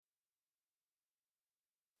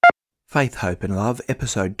Faith, Hope and Love,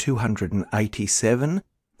 episode 287,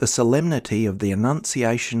 The Solemnity of the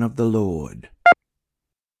Annunciation of the Lord.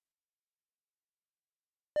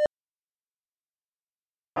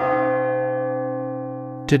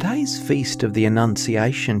 Today's Feast of the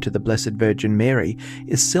Annunciation to the Blessed Virgin Mary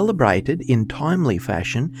is celebrated in timely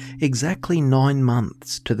fashion exactly 9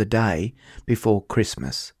 months to the day before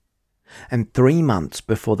Christmas, and 3 months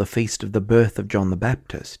before the feast of the birth of John the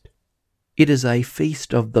Baptist. It is a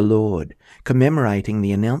feast of the Lord, commemorating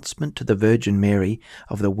the announcement to the Virgin Mary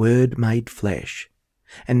of the Word made flesh,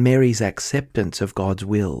 and Mary's acceptance of God's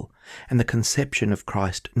will, and the conception of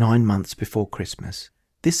Christ 9 months before Christmas.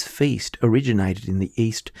 This feast originated in the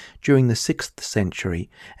East during the 6th century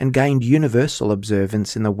and gained universal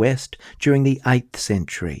observance in the West during the 8th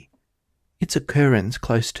century. Its occurrence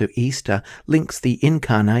close to Easter links the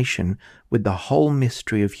Incarnation with the whole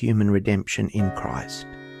mystery of human redemption in Christ.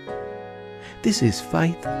 This is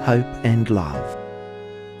Faith, Hope and Love.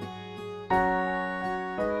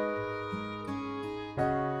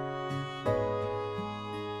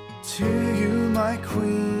 To you, my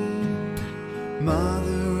Queen,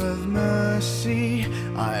 Mother of Mercy,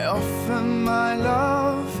 I offer my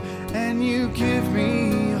love, and you give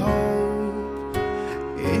me hope.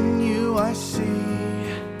 In you I see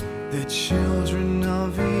the children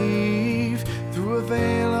of Eve. Through a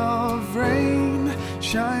veil of rain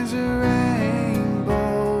shines a rainbow.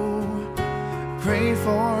 Pray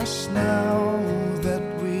for us now that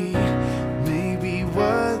we may be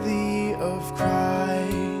worthy of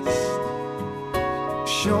Christ.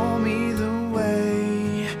 Show me the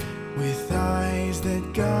way with eyes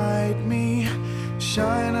that guide me.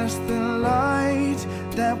 Shine us the light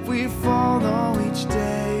that we follow each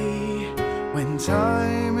day. When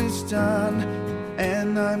time is done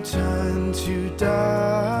and I'm turned to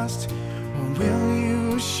dust, will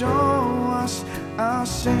you show us our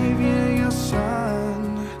Savior, your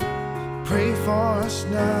Son? Pray for us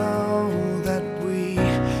now that we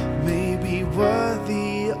may be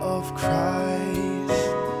worthy of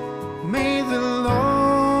Christ. May the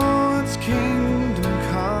Lord's kingdom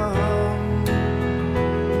come.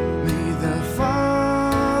 May the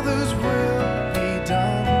Father's will be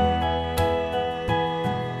done.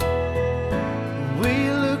 We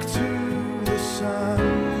look to the Son.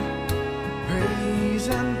 Praise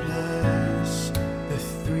and bless the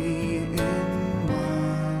three in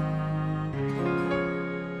one.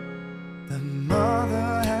 The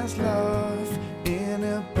Mother has love in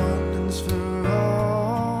abundance for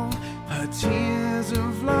all. Her tears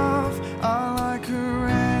of love are like a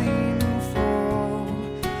rainfall,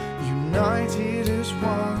 united as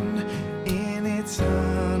one in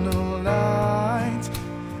eternal light.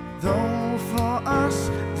 Though for us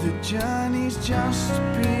the journey's just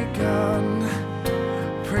begun,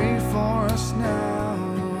 pray for us now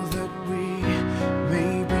that we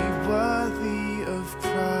may be worthy of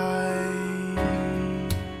Christ.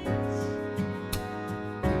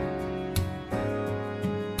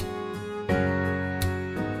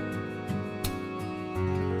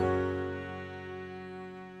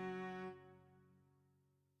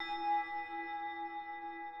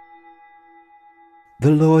 The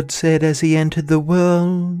Lord said as he entered the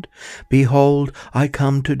world, Behold, I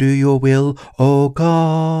come to do your will, O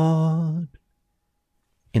God.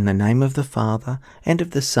 In the name of the Father, and of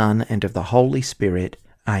the Son, and of the Holy Spirit,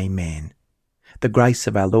 Amen. The grace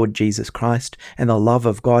of our Lord Jesus Christ, and the love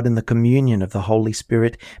of God, and the communion of the Holy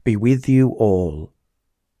Spirit be with you all.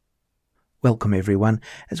 Welcome everyone,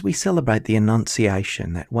 as we celebrate the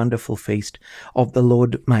Annunciation, that wonderful feast of the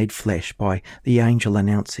Lord made flesh, by the angel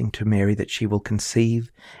announcing to Mary that she will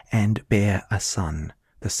conceive and bear a son,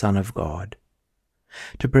 the Son of God.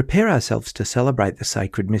 To prepare ourselves to celebrate the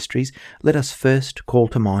sacred mysteries, let us first call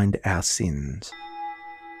to mind our sins.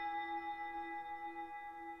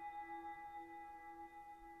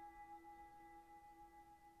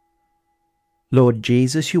 Lord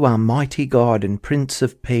Jesus, you are mighty God and Prince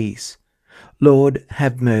of Peace. Lord,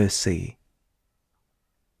 have mercy.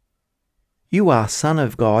 You are Son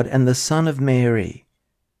of God and the Son of Mary.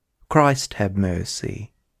 Christ, have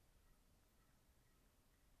mercy.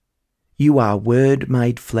 You are Word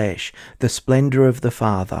made flesh, the splendour of the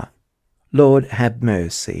Father. Lord, have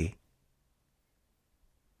mercy.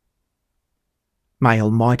 May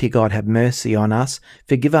Almighty God have mercy on us,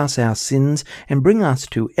 forgive us our sins, and bring us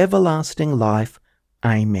to everlasting life.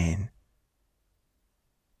 Amen.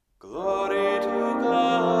 Glory to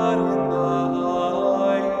God in the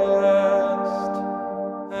highest,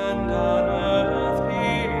 and on earth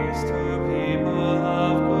peace to people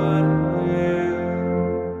of good will.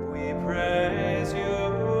 We praise you,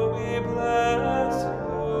 we bless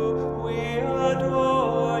you, we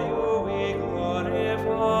adore you,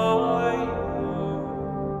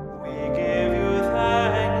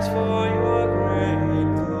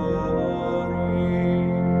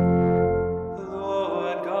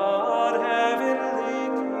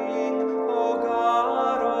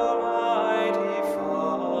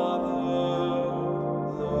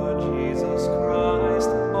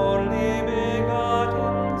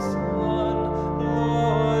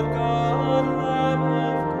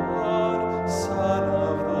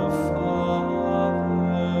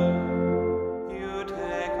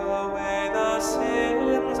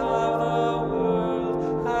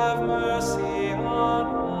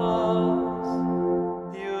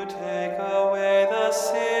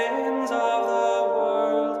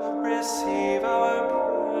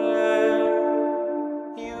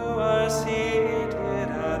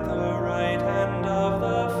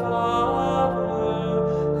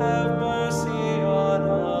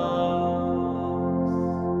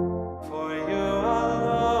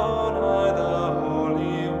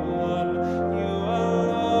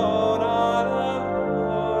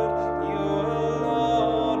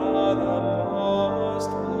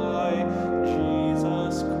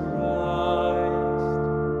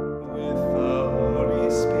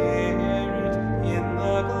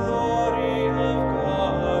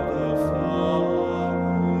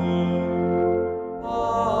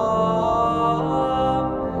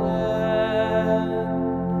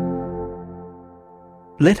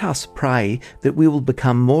 Let us pray that we will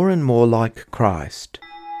become more and more like Christ.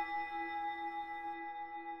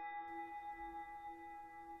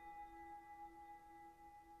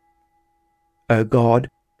 O God,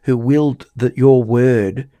 who willed that your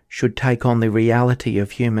word should take on the reality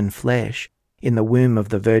of human flesh in the womb of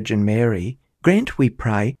the Virgin Mary, grant, we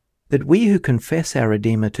pray, that we who confess our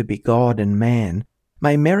Redeemer to be God and man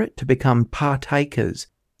may merit to become partakers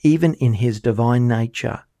even in his divine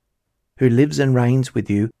nature, who lives and reigns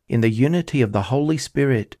with you in the unity of the Holy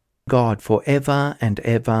Spirit, God, for ever and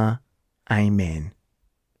ever. Amen.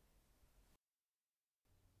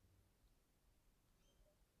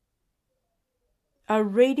 A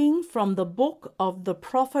reading from the book of the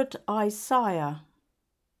prophet Isaiah.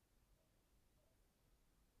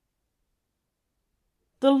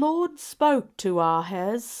 The Lord spoke to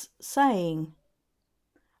Ahaz, saying,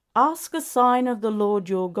 Ask a sign of the Lord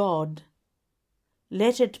your God.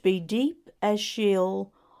 Let it be deep as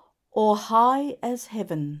Sheol, or high as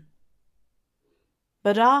heaven.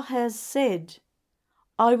 But Ahaz said,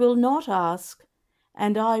 I will not ask,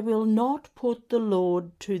 and I will not put the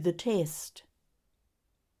Lord to the test.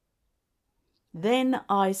 Then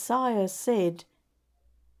Isaiah said,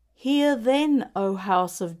 Hear then, O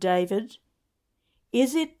house of David,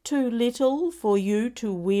 is it too little for you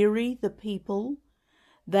to weary the people,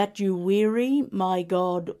 that you weary my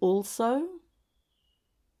God also?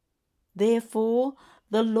 Therefore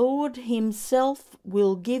the Lord himself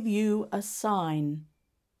will give you a sign.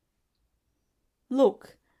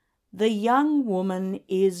 Look, the young woman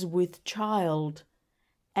is with child,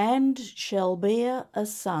 and shall bear a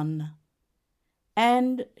son,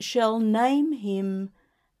 and shall name him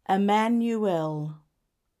Emmanuel,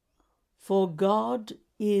 for God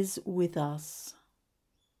is with us.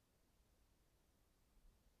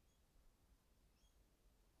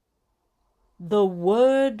 The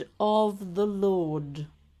word of the Lord.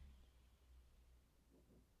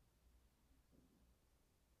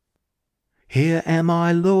 Here am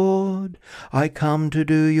I, Lord, I come to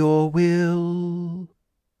do your will.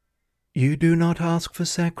 You do not ask for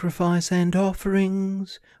sacrifice and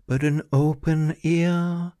offerings, but an open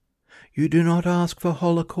ear. You do not ask for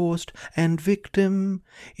holocaust and victim.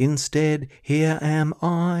 Instead, here am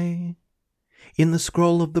I. In the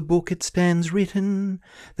scroll of the book it stands written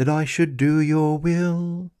that I should do your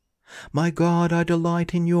will. My God, I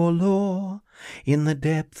delight in your law, in the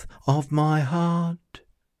depth of my heart.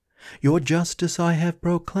 Your justice I have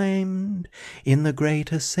proclaimed in the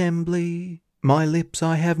great assembly. My lips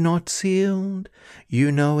I have not sealed.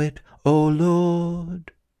 You know it, O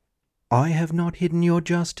Lord. I have not hidden your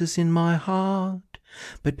justice in my heart,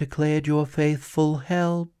 but declared your faithful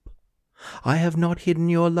help. I have not hidden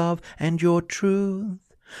your love and your truth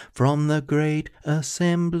from the great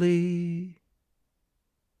assembly.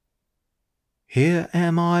 Here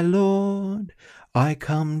am I, Lord, I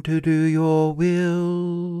come to do your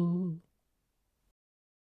will.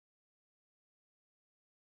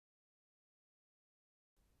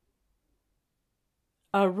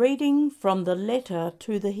 A reading from the letter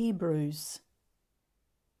to the Hebrews.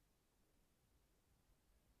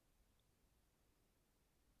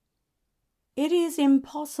 It is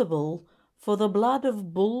impossible for the blood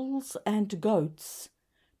of bulls and goats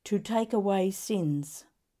to take away sins.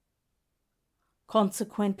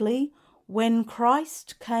 Consequently, when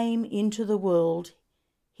Christ came into the world,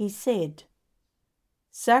 he said,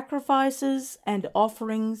 Sacrifices and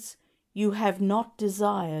offerings you have not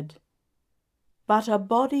desired, but a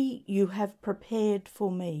body you have prepared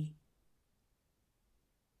for me.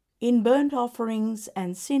 In burnt offerings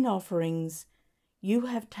and sin offerings you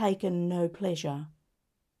have taken no pleasure.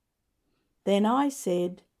 Then I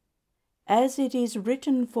said, As it is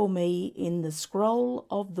written for me in the scroll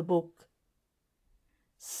of the book,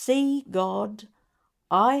 See, God,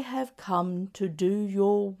 I have come to do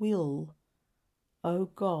your will, O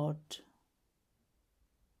God.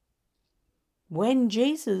 When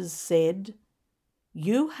Jesus said,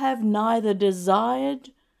 You have neither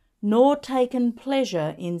desired nor taken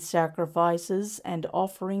pleasure in sacrifices and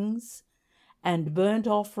offerings, and burnt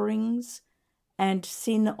offerings, and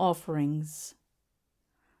sin offerings.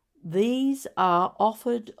 These are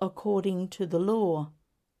offered according to the law.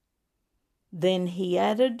 Then he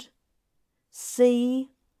added,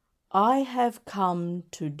 See, I have come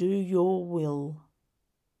to do your will.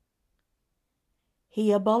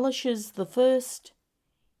 He abolishes the first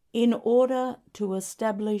in order to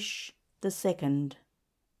establish the second.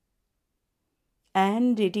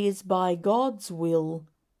 And it is by God's will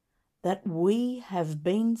that we have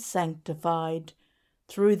been sanctified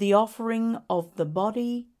through the offering of the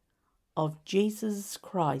body of Jesus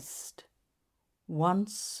Christ,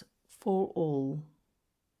 once for all.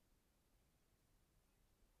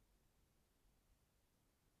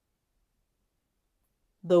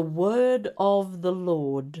 The word of the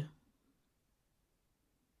Lord.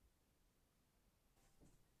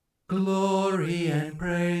 Glory and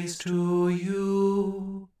praise to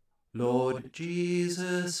you, Lord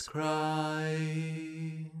Jesus Christ.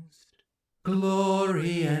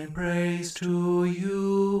 Glory and praise to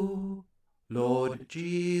you, Lord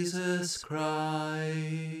Jesus Christ.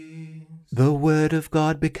 The Word of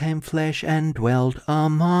God became flesh and dwelt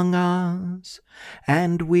among us,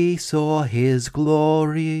 and we saw his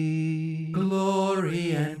glory.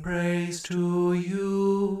 Glory and praise to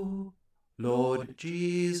you, Lord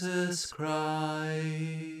Jesus Christ.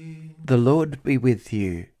 The Lord be with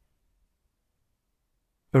you.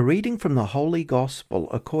 A reading from the Holy Gospel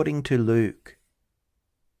according to Luke.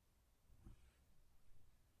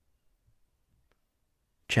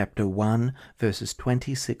 Chapter 1, verses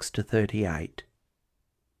 26 to 38.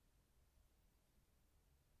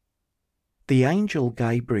 The angel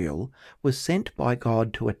Gabriel was sent by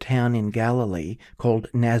God to a town in Galilee called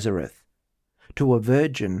Nazareth, to a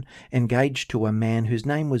virgin engaged to a man whose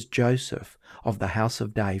name was Joseph of the house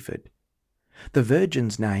of David. The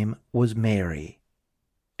virgin's name was Mary.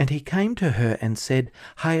 And he came to her and said,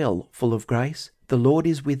 "Hail, full of grace, the Lord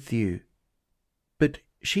is with you." But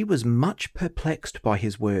she was much perplexed by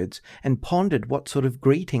his words and pondered what sort of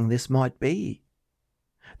greeting this might be.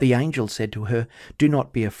 The angel said to her, "Do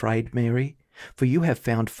not be afraid, Mary, for you have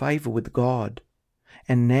found favour with God.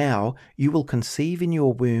 And now you will conceive in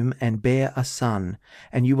your womb and bear a son,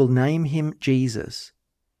 and you will name him Jesus.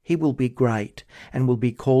 He will be great and will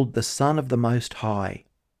be called the Son of the Most High.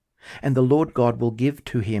 And the Lord God will give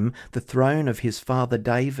to him the throne of his father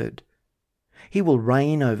David. He will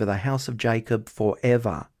reign over the house of Jacob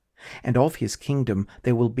forever, and of his kingdom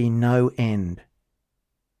there will be no end."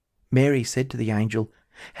 Mary said to the angel,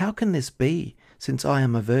 "How can this be, since I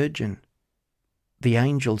am a virgin?" The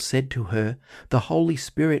angel said to her, "The Holy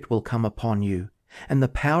Spirit will come upon you, and the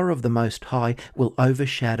power of the Most High will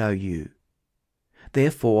overshadow you.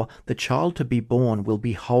 Therefore the child to be born will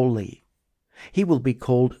be holy. He will be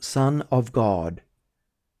called Son of God.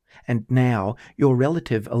 And now your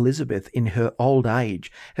relative Elizabeth in her old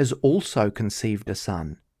age has also conceived a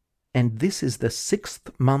son. And this is the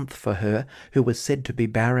 6th month for her who was said to be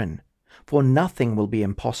barren, for nothing will be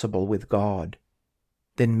impossible with God."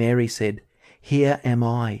 Then Mary said, "Here am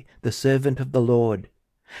I, the servant of the Lord.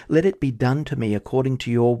 Let it be done to me according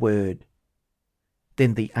to your word."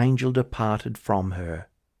 Then the angel departed from her.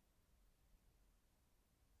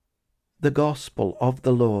 The Gospel of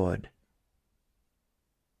the Lord.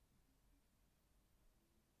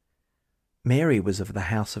 Mary was of the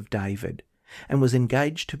house of David, and was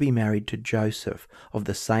engaged to be married to Joseph of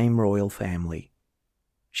the same royal family.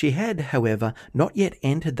 She had, however, not yet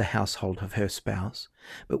entered the household of her spouse,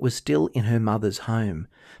 but was still in her mother's home,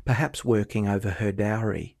 perhaps working over her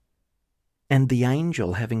dowry. And the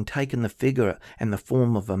angel, having taken the figure and the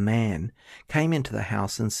form of a man, came into the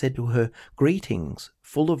house and said to her, "Greetings,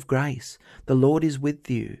 full of grace, the Lord is with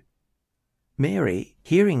you." Mary,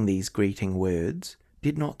 hearing these greeting words,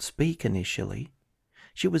 did not speak initially.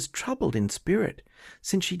 She was troubled in spirit,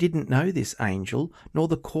 since she didn't know this angel, nor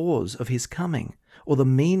the cause of his coming, or the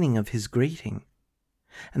meaning of his greeting.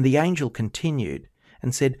 And the angel continued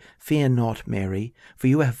and said, "Fear not, Mary, for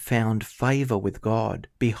you have found favour with God.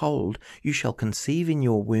 Behold, you shall conceive in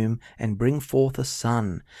your womb and bring forth a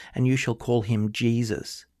son, and you shall call him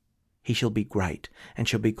Jesus. He shall be great, and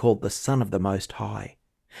shall be called the Son of the Most High.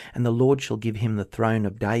 And the Lord shall give him the throne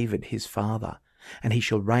of David his father, and he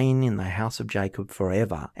shall reign in the house of Jacob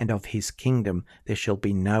forever, and of his kingdom there shall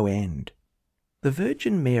be no end." The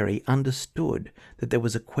Virgin Mary understood that there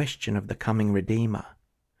was a question of the coming Redeemer.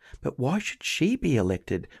 But why should she be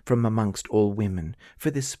elected from amongst all women for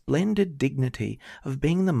this splendid dignity of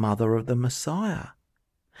being the mother of the Messiah,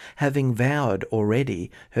 having vowed already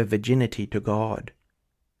her virginity to God?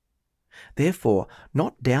 Therefore,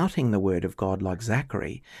 not doubting the word of God like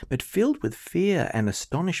Zachary, but filled with fear and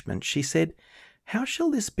astonishment, she said, "How shall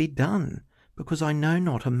this be done, because I know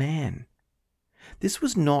not a man?" This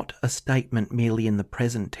was not a statement merely in the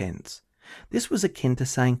present tense. This was akin to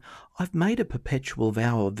saying, "I've made a perpetual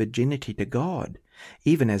vow of virginity to God,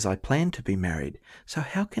 even as I plan to be married, so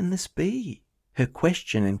how can this be?" Her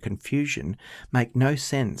question and confusion make no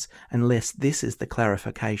sense unless this is the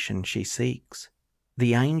clarification she seeks.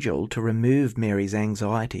 The angel, to remove Mary's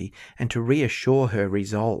anxiety and to reassure her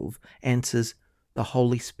resolve, answers, "The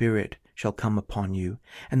Holy Spirit shall come upon you,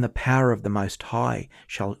 and the power of the Most High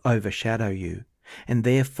shall overshadow you, and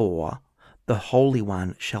therefore the Holy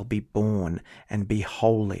One shall be born and be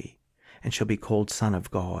holy, and shall be called Son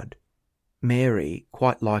of God. Mary,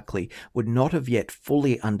 quite likely, would not have yet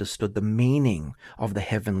fully understood the meaning of the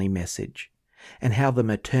heavenly message and how the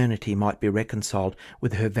maternity might be reconciled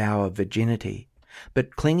with her vow of virginity.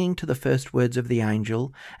 But clinging to the first words of the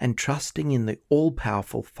angel and trusting in the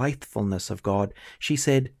all-powerful faithfulness of God, she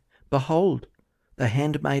said, "Behold, the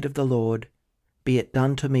handmaid of the Lord, be it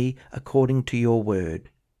done to me according to your word."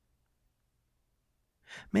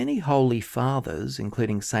 Many holy fathers,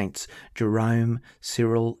 including Saints Jerome,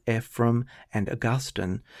 Cyril, Ephraim, and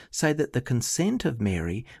Augustine, say that the consent of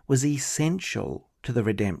Mary was essential to the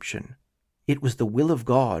redemption. It was the will of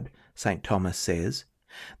God, St. Thomas says,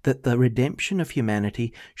 that the redemption of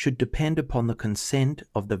humanity should depend upon the consent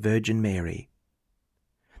of the Virgin Mary.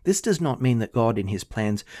 This does not mean that God in his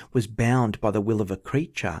plans was bound by the will of a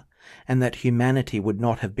creature, and that humanity would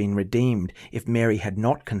not have been redeemed if Mary had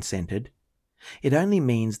not consented. It only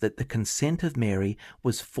means that the consent of Mary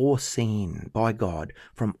was foreseen by God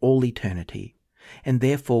from all eternity, and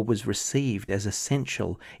therefore was received as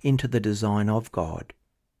essential into the design of God.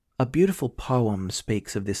 A beautiful poem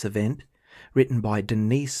speaks of this event, written by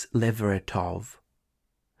Denis Levertov.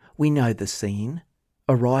 We know the scene.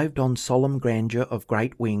 Arrived on solemn grandeur of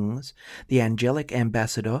great wings, the angelic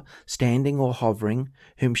ambassador, standing or hovering,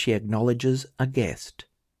 whom she acknowledges a guest.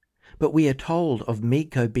 But we are told of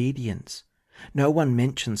meek obedience. No one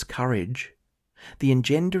mentions courage. The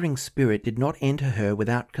engendering spirit did not enter her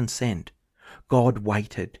without consent. God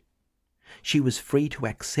waited. She was free to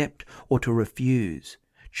accept or to refuse,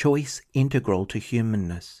 choice integral to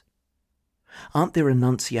humanness. Aren't there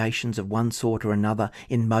annunciations of one sort or another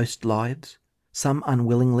in most lives? Some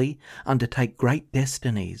unwillingly undertake great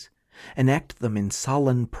destinies, enact them in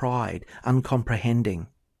sullen pride, uncomprehending.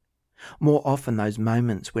 More often those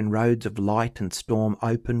moments when roads of light and storm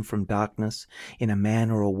open from darkness in a man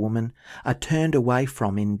or a woman are turned away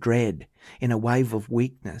from in dread, in a wave of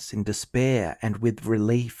weakness, in despair, and with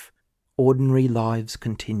relief. Ordinary lives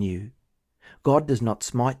continue. God does not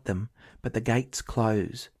smite them, but the gates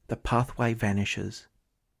close, the pathway vanishes.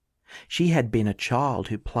 She had been a child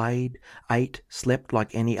who played, ate, slept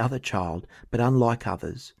like any other child, but unlike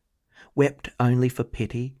others, wept only for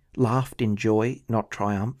pity, laughed in joy, not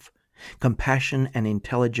triumph, compassion and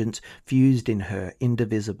intelligence fused in her,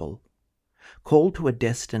 indivisible. Called to a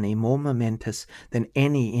destiny more momentous than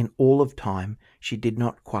any in all of time, she did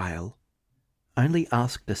not quail, only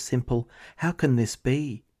asked a simple, "How can this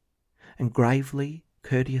be?" and gravely,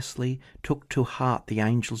 courteously took to heart the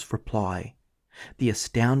angel's reply, the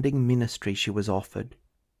astounding ministry she was offered,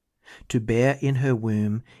 to bear in her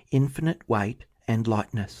womb infinite weight and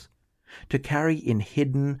lightness, to carry in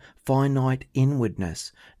hidden, finite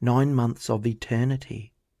inwardness 9 months of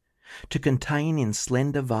eternity, to contain in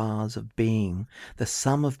slender vase of being the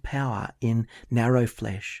sum of power in narrow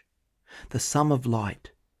flesh, the sum of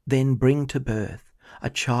light, then bring to birth a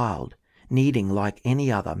child needing like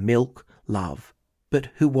any other milk, love, but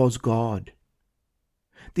who was God.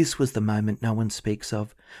 This was the moment no one speaks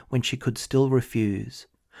of, when she could still refuse,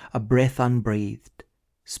 a breath unbreathed,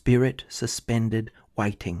 spirit suspended,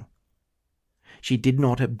 waiting. She did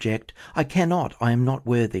not object, "I cannot, I am not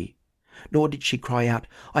worthy." Nor did she cry out,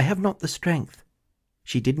 "I have not the strength."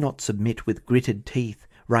 She did not submit with gritted teeth,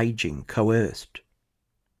 raging, coerced.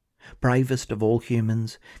 Bravest of all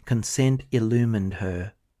humans, consent illumined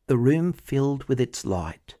her. The room filled with its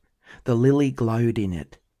light, the lily glowed in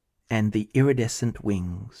it, and the iridescent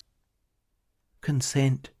wings.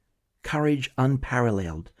 Consent, courage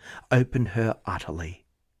unparalleled, opened her utterly.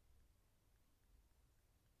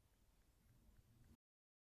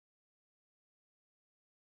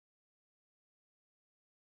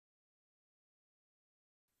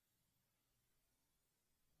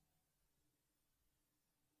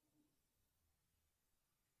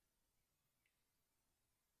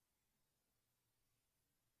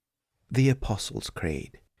 The Apostles'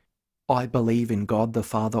 Creed. I believe in God the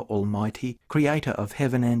Father Almighty, creator of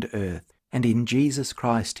heaven and earth, and in Jesus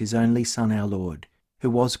Christ, his only Son, our Lord, who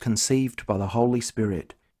was conceived by the Holy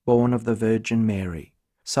Spirit, born of the Virgin Mary,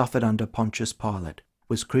 suffered under Pontius Pilate,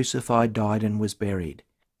 was crucified, died, and was buried.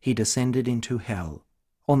 He descended into hell.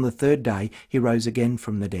 On the third day he rose again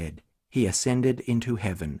from the dead. He ascended into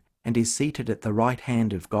heaven, and is seated at the right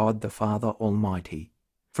hand of God the Father Almighty.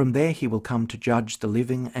 From there he will come to judge the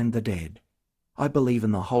living and the dead. I believe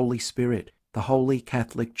in the Holy Spirit, the Holy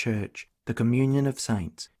Catholic Church, the communion of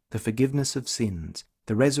saints, the forgiveness of sins,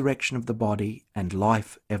 the resurrection of the body, and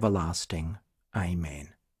life everlasting.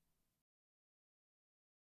 Amen.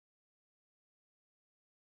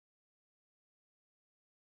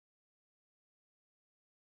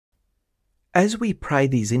 As we pray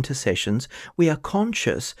these intercessions, we are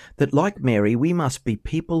conscious that, like Mary, we must be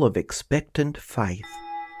people of expectant faith.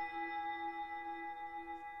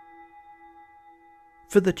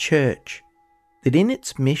 For the Church, that in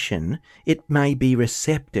its mission it may be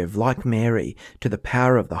receptive, like Mary, to the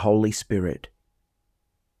power of the Holy Spirit.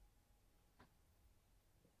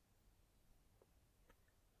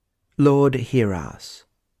 Lord, hear us.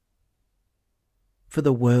 For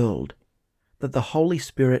the world, that the Holy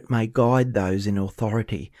Spirit may guide those in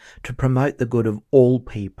authority to promote the good of all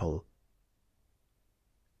people.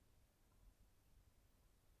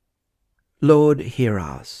 Lord, hear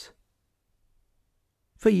us.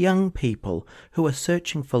 For young people who are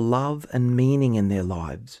searching for love and meaning in their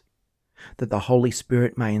lives, that the Holy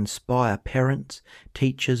Spirit may inspire parents,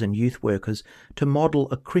 teachers and youth workers to model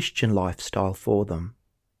a Christian lifestyle for them.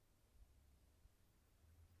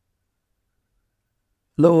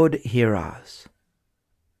 Lord, hear us.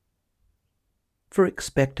 For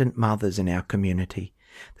expectant mothers in our community,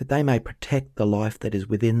 that they may protect the life that is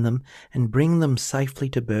within them and bring them safely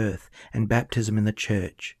to birth and baptism in the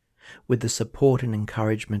Church, with the support and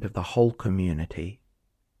encouragement of the whole community.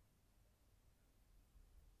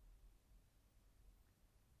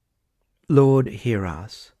 Lord, hear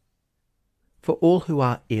us. For all who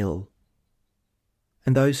are ill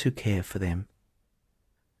and those who care for them,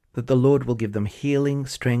 that the Lord will give them healing,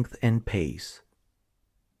 strength and peace.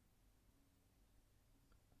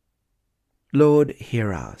 Lord,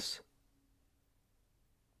 hear us.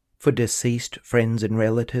 For deceased friends and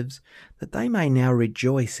relatives, that they may now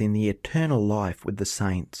rejoice in the eternal life with the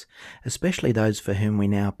saints, especially those for whom we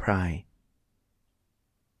now pray.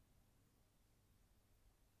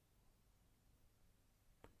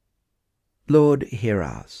 Lord, hear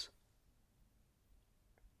us.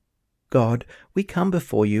 God, we come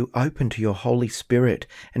before you open to your Holy Spirit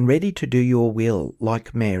and ready to do your will,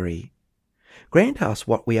 like Mary. Grant us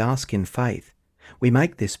what we ask in faith. We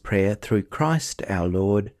make this prayer through Christ our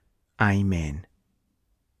Lord. Amen.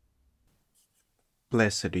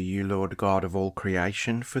 Blessed are you, Lord God of all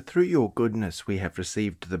creation, for through your goodness we have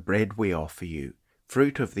received the bread we offer you,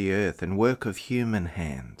 fruit of the earth and work of human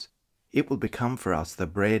hands. It will become for us the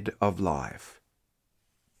bread of life.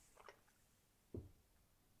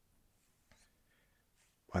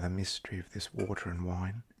 By the mystery of this water and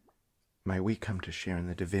wine, may we come to share in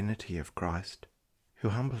the divinity of Christ, who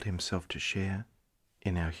humbled himself to share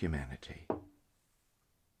in our humanity.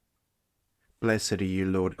 Blessed are you,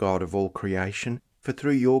 Lord God of all creation, for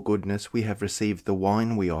through your goodness we have received the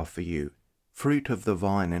wine we offer you, fruit of the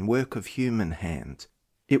vine and work of human hands.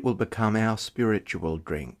 It will become our spiritual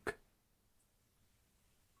drink.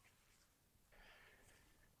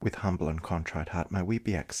 With humble and contrite heart may we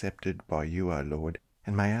be accepted by you, O Lord,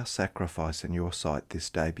 and may our sacrifice in your sight this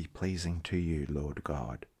day be pleasing to you, Lord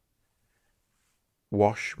God.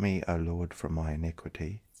 Wash me, O Lord, from my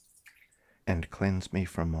iniquity, and cleanse me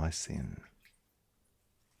from my sin.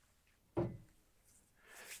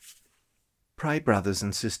 Pray, brothers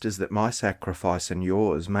and sisters, that my sacrifice and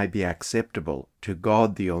yours may be acceptable to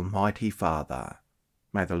God the Almighty Father.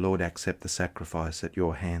 May the Lord accept the sacrifice at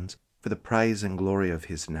your hands for the praise and glory of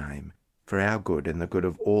his name, for our good and the good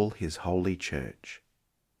of all his holy Church.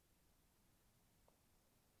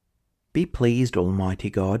 Be pleased, Almighty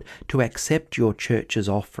God, to accept your Church's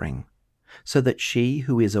offering, so that she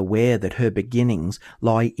who is aware that her beginnings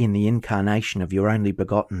lie in the incarnation of your only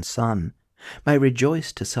begotten Son may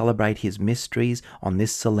rejoice to celebrate his mysteries on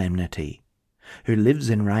this solemnity, who lives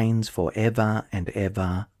and reigns for ever and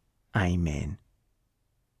ever. Amen.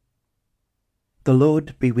 The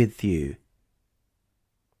Lord be with you.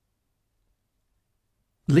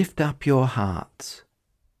 Lift up your hearts.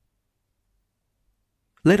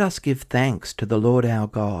 Let us give thanks to the Lord our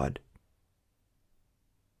God.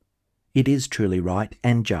 It is truly right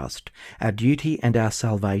and just, our duty and our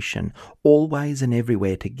salvation, always and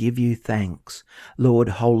everywhere to give you thanks, Lord,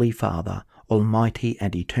 Holy Father, Almighty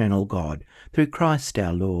and eternal God, through Christ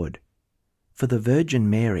our Lord. For the Virgin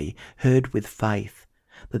Mary heard with faith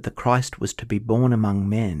that the Christ was to be born among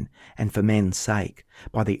men, and for men's sake,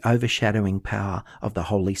 by the overshadowing power of the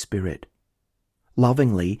Holy Spirit.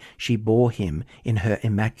 Lovingly she bore him in her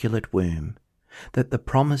immaculate womb, that the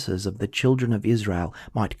promises of the children of Israel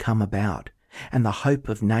might come about, and the hope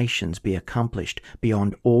of nations be accomplished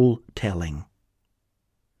beyond all telling.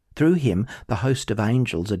 Through him the host of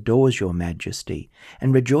angels adores your majesty,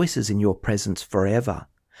 and rejoices in your presence forever.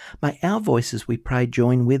 May our voices, we pray,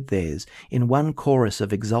 join with theirs in one chorus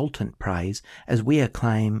of exultant praise as we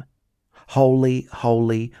acclaim, Holy,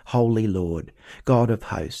 holy, holy Lord, God of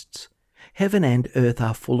hosts. Heaven and earth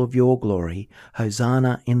are full of your glory.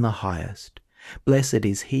 Hosanna in the highest. Blessed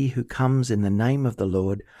is he who comes in the name of the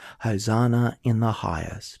Lord. Hosanna in the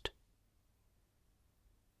highest.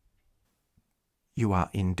 You are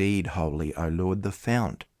indeed holy, O Lord, the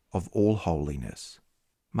fount of all holiness.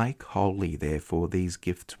 Make holy, therefore, these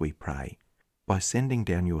gifts, we pray, by sending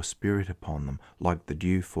down your Spirit upon them like the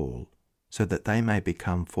dewfall, so that they may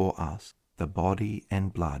become for us the body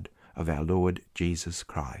and blood of our Lord Jesus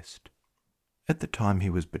Christ. At the time he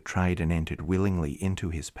was betrayed and entered willingly into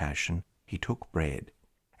his passion, he took bread,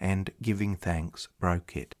 and, giving thanks,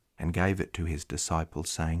 broke it, and gave it to his disciples,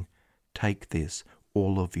 saying, Take this,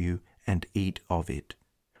 all of you, and eat of it,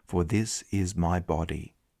 for this is my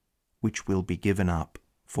body, which will be given up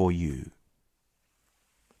for you.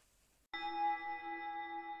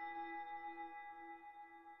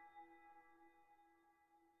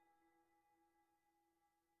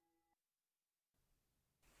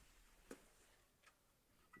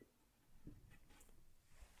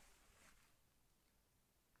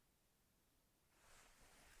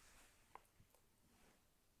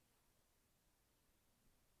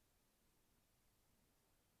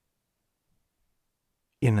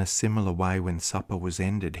 In a similar way, when supper was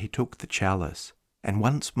ended, he took the chalice, and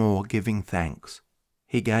once more giving thanks,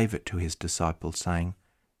 he gave it to his disciples, saying,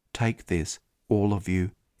 Take this, all of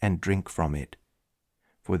you, and drink from it,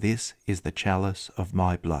 for this is the chalice of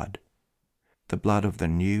my blood, the blood of the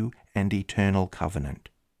new and eternal covenant,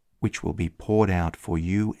 which will be poured out for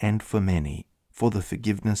you and for many for the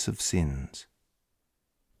forgiveness of sins.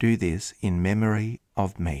 Do this in memory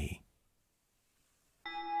of me.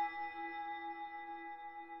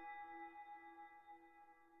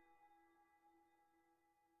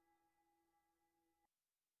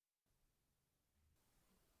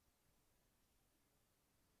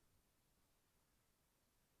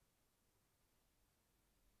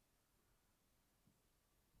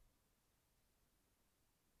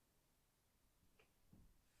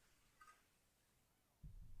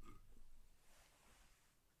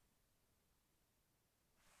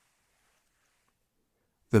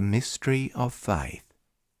 The mystery of faith.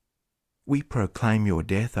 We proclaim your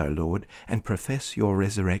death, O Lord, and profess your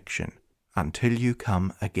resurrection until you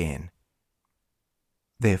come again.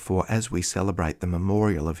 Therefore, as we celebrate the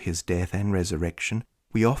memorial of his death and resurrection,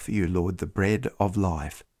 we offer you, Lord, the bread of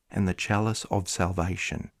life and the chalice of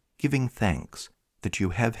salvation, giving thanks that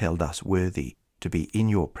you have held us worthy to be in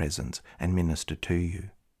your presence and minister to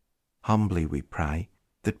you. Humbly we pray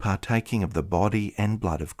that, partaking of the body and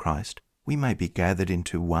blood of Christ, we may be gathered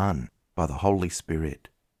into one by the Holy Spirit.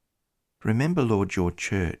 Remember, Lord, your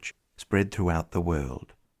church spread throughout the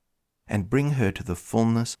world, and bring her to the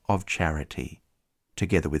fullness of charity,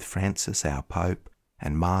 together with Francis our Pope,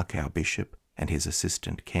 and Mark our Bishop, and his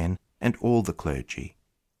assistant Ken, and all the clergy.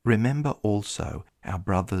 Remember also our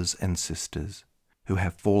brothers and sisters who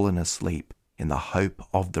have fallen asleep in the hope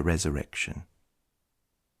of the resurrection,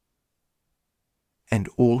 and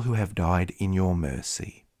all who have died in your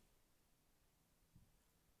mercy.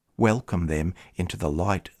 Welcome them into the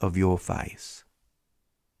light of your face.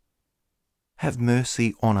 Have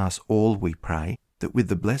mercy on us all, we pray, that with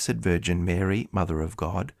the Blessed Virgin Mary, Mother of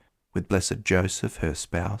God, with blessed Joseph, her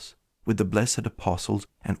spouse, with the blessed apostles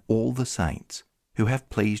and all the saints who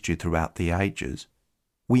have pleased you throughout the ages,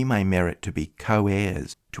 we may merit to be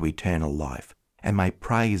co-heirs to eternal life, and may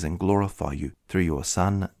praise and glorify you through your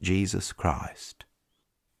Son, Jesus Christ.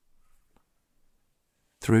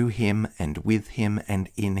 Through him and with him and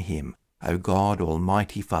in him, O God,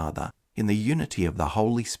 Almighty Father, in the unity of the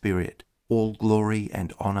Holy Spirit, all glory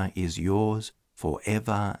and honour is yours for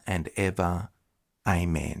ever and ever.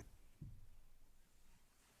 Amen.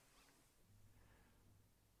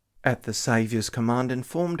 At the Saviour's command,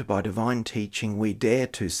 informed by divine teaching, we dare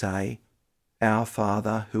to say, Our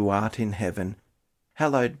Father, who art in heaven,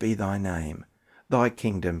 hallowed be thy name. Thy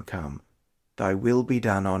kingdom come. Thy will be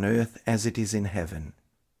done on earth as it is in heaven.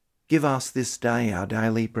 Give us this day our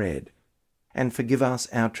daily bread, and forgive us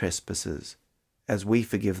our trespasses, as we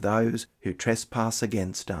forgive those who trespass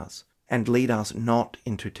against us. And lead us not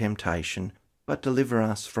into temptation, but deliver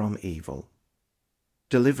us from evil.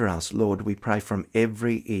 Deliver us, Lord, we pray, from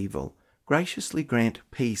every evil. Graciously grant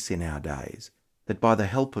peace in our days, that by the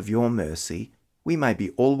help of your mercy we may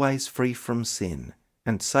be always free from sin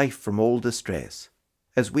and safe from all distress,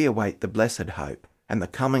 as we await the blessed hope and the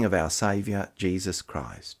coming of our Saviour, Jesus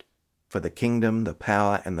Christ. For the kingdom, the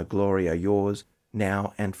power, and the glory are yours,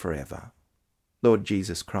 now and forever. Lord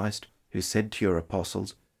Jesus Christ, who said to your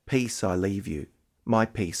apostles, Peace I leave you, my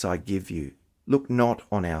peace I give you, look not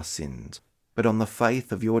on our sins, but on the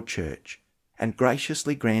faith of your church, and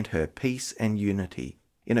graciously grant her peace and unity,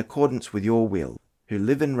 in accordance with your will, who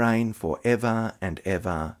live and reign for ever and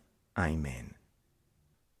ever. Amen.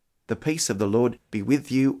 The peace of the Lord be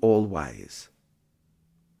with you always.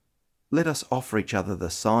 Let us offer each other the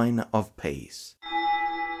sign of peace.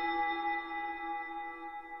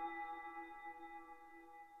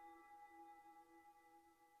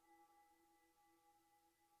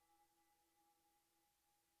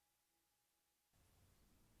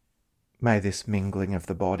 May this mingling of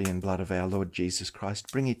the body and blood of our Lord Jesus Christ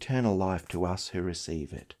bring eternal life to us who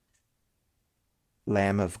receive it.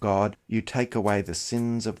 Lamb of God, you take away the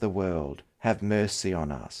sins of the world, have mercy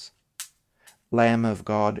on us. Lamb of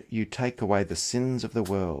God, you take away the sins of the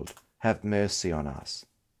world, have mercy on us.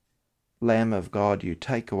 Lamb of God, you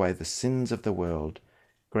take away the sins of the world,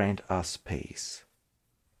 grant us peace.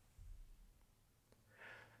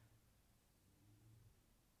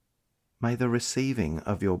 May the receiving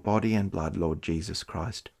of your body and blood, Lord Jesus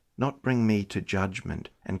Christ, not bring me to judgment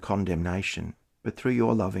and condemnation, but through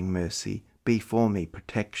your loving mercy be for me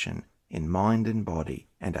protection in mind and body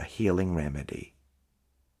and a healing remedy.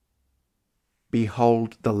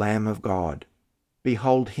 Behold the Lamb of God.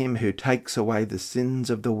 Behold him who takes away the sins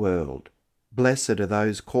of the world. Blessed are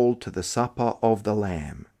those called to the supper of the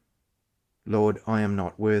Lamb. Lord, I am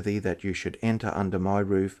not worthy that you should enter under my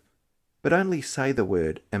roof, but only say the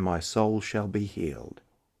word, and my soul shall be healed.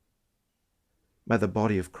 May the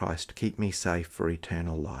body of Christ keep me safe for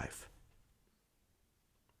eternal life.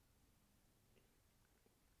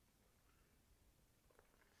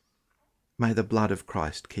 May the blood of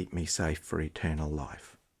Christ keep me safe for eternal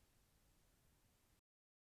life.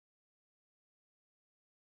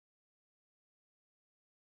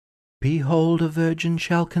 Behold, a virgin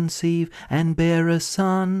shall conceive and bear a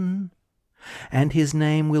son, and his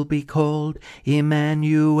name will be called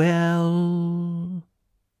Emmanuel.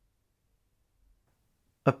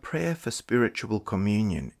 A prayer for spiritual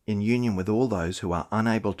communion in union with all those who are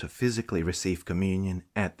unable to physically receive communion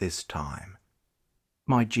at this time.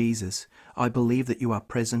 My Jesus, I believe that you are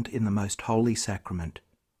present in the most holy sacrament.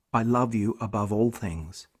 I love you above all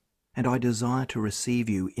things, and I desire to receive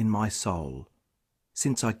you in my soul.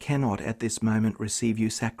 Since I cannot at this moment receive you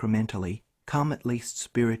sacramentally, come at least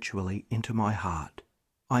spiritually into my heart.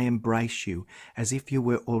 I embrace you as if you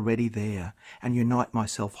were already there and unite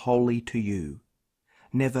myself wholly to you.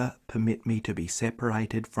 Never permit me to be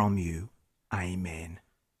separated from you. Amen.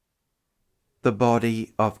 The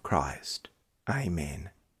body of Christ.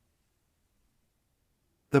 Amen.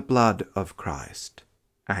 The blood of Christ.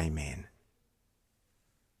 Amen.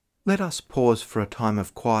 Let us pause for a time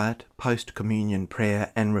of quiet, post-communion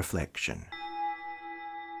prayer and reflection.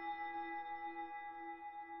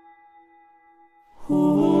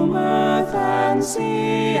 Whom earth and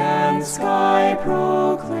sea and sky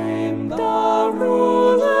proclaim, the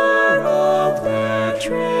ruler of their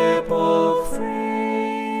triple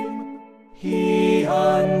frame. He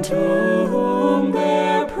unto whom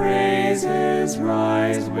their praises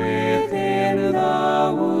rise within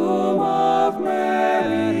the womb of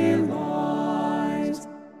Mary lies.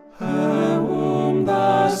 Her womb,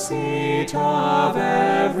 the seat of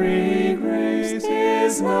every grace,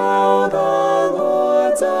 is now the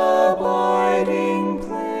Lord's abiding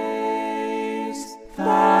place.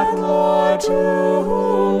 That Lord to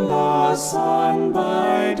whom the sun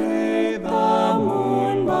by day, the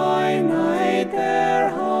moon by night, their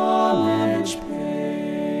homage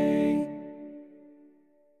pay.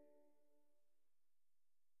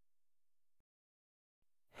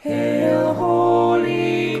 Hail,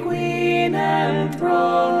 Holy Queen,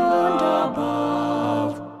 enthroned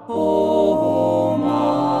above, O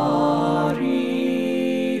Maria.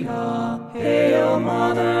 Hail,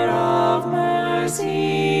 Mother of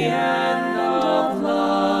mercy and of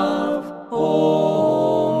love,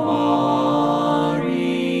 O Maria.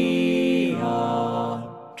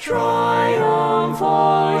 Triumph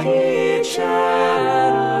for ye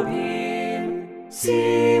cherubim,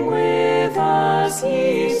 sing with us,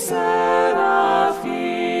 ye seraphim.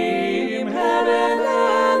 Heaven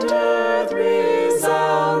and earth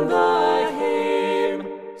resound the hymn.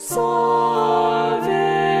 Salve,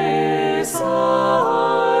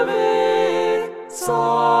 salve,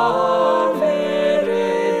 salve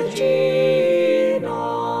Regina.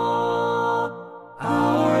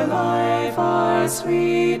 Our life, our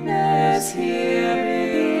sweetness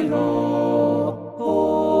here below,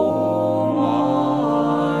 O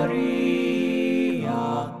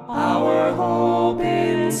Maria. Our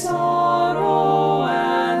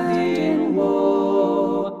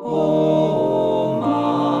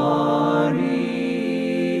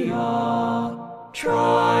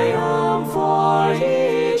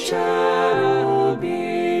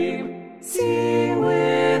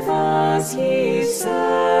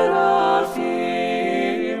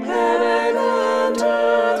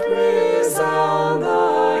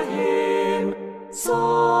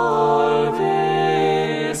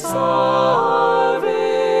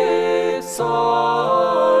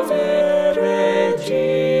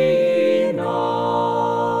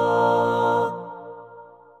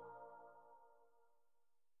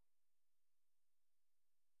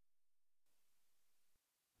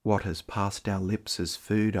What has passed our lips as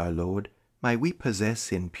food, O Lord, may we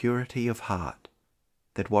possess in purity of heart,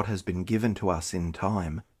 that what has been given to us in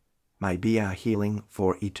time may be our healing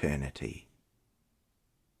for eternity.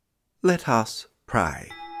 Let us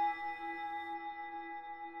pray.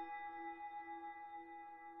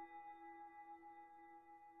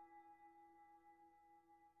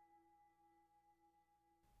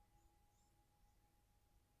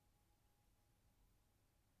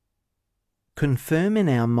 Confirm in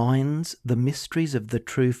our minds the mysteries of the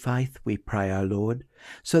true faith, we pray, O Lord,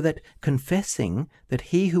 so that, confessing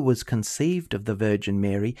that he who was conceived of the Virgin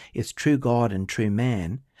Mary is true God and true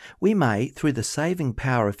man, we may, through the saving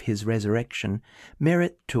power of his resurrection,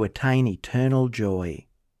 merit to attain eternal joy.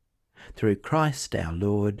 Through Christ our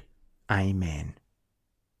Lord. Amen.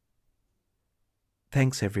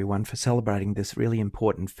 Thanks everyone for celebrating this really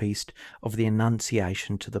important feast of the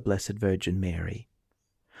Annunciation to the Blessed Virgin Mary.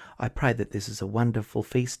 I pray that this is a wonderful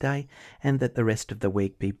feast day and that the rest of the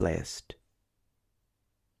week be blessed.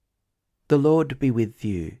 The Lord be with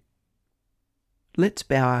you. Let's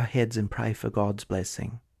bow our heads and pray for God's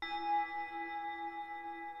blessing.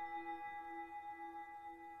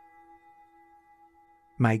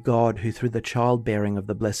 May God, who through the childbearing of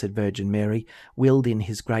the Blessed Virgin Mary willed in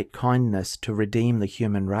his great kindness to redeem the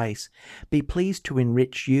human race, be pleased to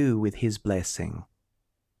enrich you with his blessing.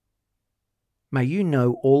 May you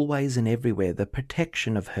know always and everywhere the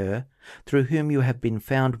protection of her, through whom you have been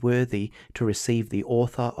found worthy to receive the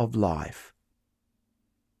author of life.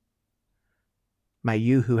 May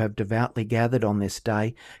you who have devoutly gathered on this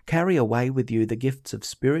day carry away with you the gifts of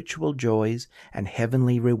spiritual joys and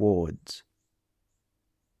heavenly rewards.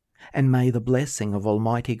 And may the blessing of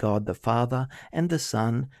Almighty God the Father and the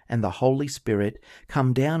Son and the Holy Spirit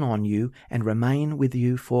come down on you and remain with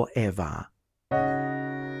you forever.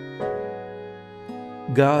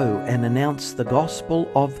 Go and announce the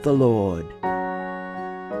gospel of the Lord.